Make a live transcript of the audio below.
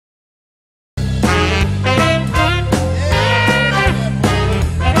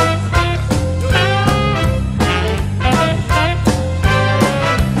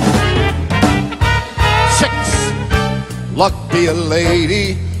Luck be a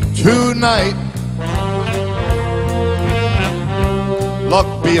lady tonight.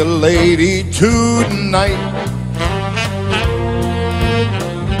 Luck be a lady tonight.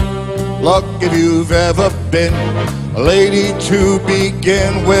 Luck if you've ever been a lady to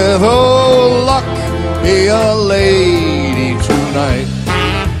begin with. Oh, luck be a lady tonight.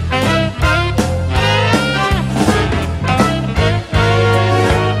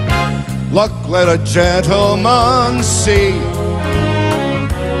 Luck, let a gentleman see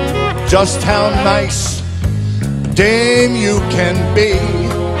just how nice, dame, you can be.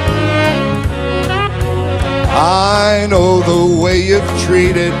 I know the way you've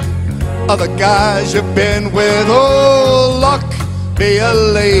treated other guys you've been with. Oh, luck be a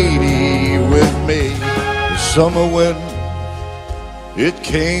lady with me. The summer wind, it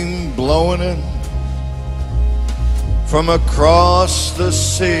came blowing in from across the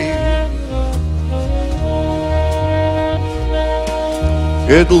sea.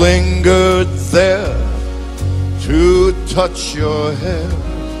 It lingered there to touch your hair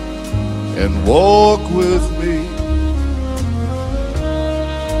and walk with me.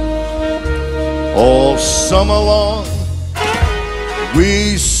 All summer long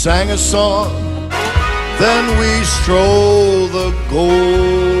we sang a song, then we strolled the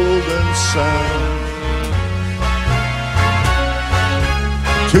golden sand.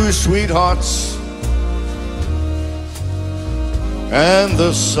 Two sweethearts and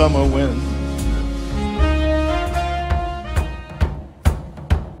the summer wind.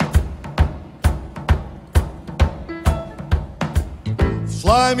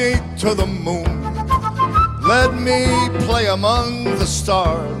 Fly me to the moon, let me play among the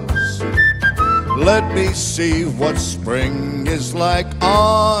stars. Let me see what spring is like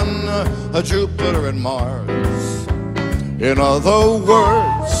on Jupiter and Mars. In other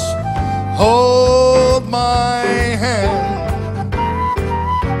words, hold my hand.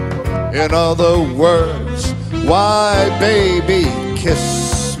 In other words, why, baby,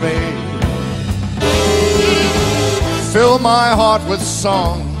 kiss me. Fill my heart with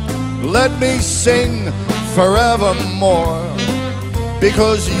song, let me sing forevermore.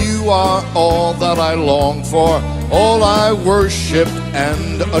 Because you are all that I long for, all I worship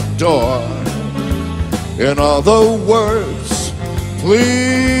and adore. In other words,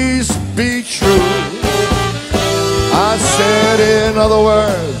 please be true. I said, in other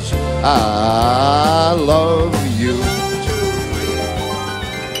words, I love you.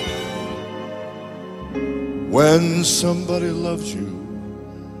 When somebody loves you,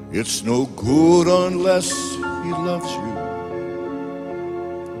 it's no good unless he loves you.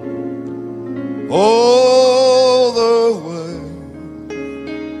 All the way.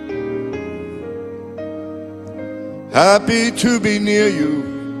 Happy to be near you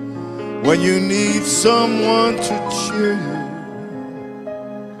when you need someone to cheer you.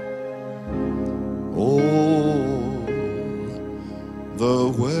 All the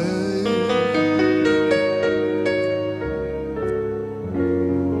way.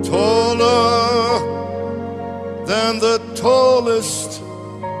 Taller than the tallest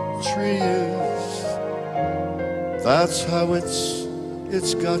tree is. That's how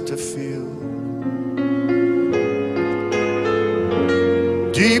it's got to feel.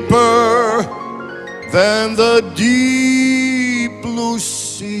 Deeper than the deep blue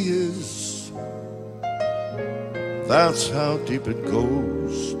sea is. That's how deep it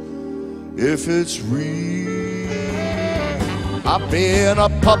goes if it's real. I've been a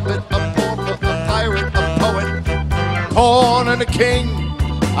puppet, a pauper, a pirate, a poet, pawn and a king.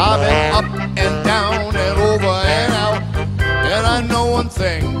 I've been up and down and over and out, and I know one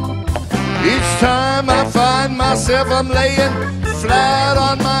thing. Each time I find myself I'm laying flat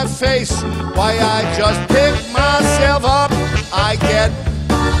on my face, why I just pick myself up, I get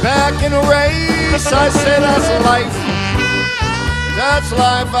back in a race. I say that's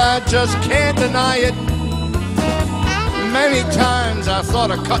life, I just can't deny it. Many times I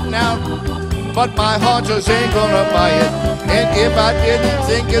thought of cutting out, but my heart just ain't gonna buy it. And if I didn't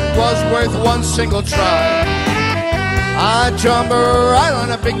think it was worth one single try, I'd jump right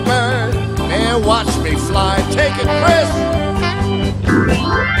on a big bird and watch me fly. Take it, Chris!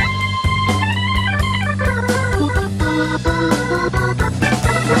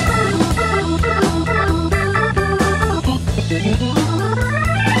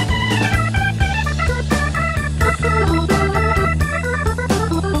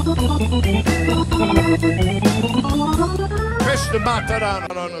 Push the matter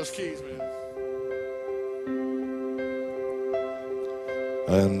on those keys, man.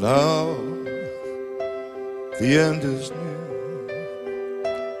 And now the end is near,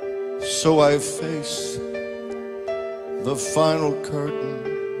 so I face the final curtain.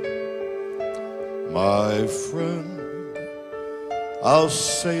 My friend, I'll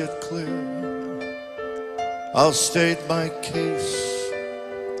say it clear. I'll state my case,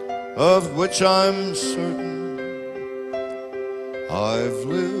 of which I'm certain. I've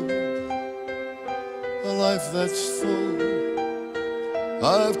lived a life that's full.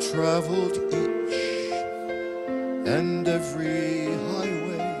 I've traveled each and every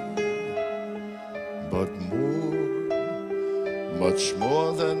highway, but more, much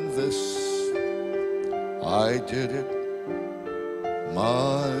more than this, I did it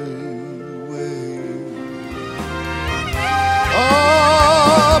my way.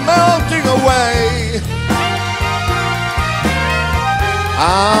 Oh, melting away,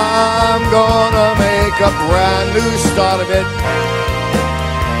 I'm gonna make a brand new start of it.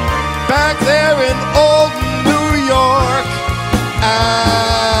 Back there in old New York, and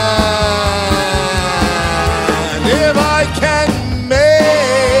if I can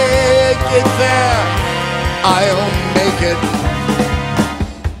make it there, I'll make it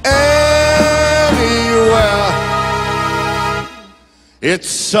anywhere.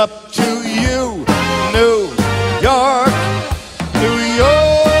 It's up to you, New York, New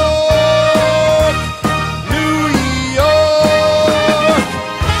York, New York.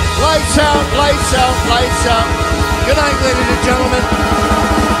 Lights out, lights out, lights out. Good night, ladies and gentlemen.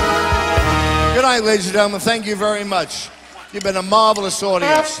 Good night, ladies and gentlemen. Thank you very much. You've been a marvelous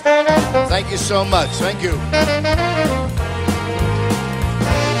audience. Thank you so much. Thank you.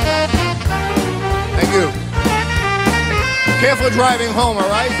 Thank you. Careful driving home, all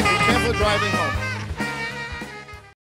right? Careful driving home.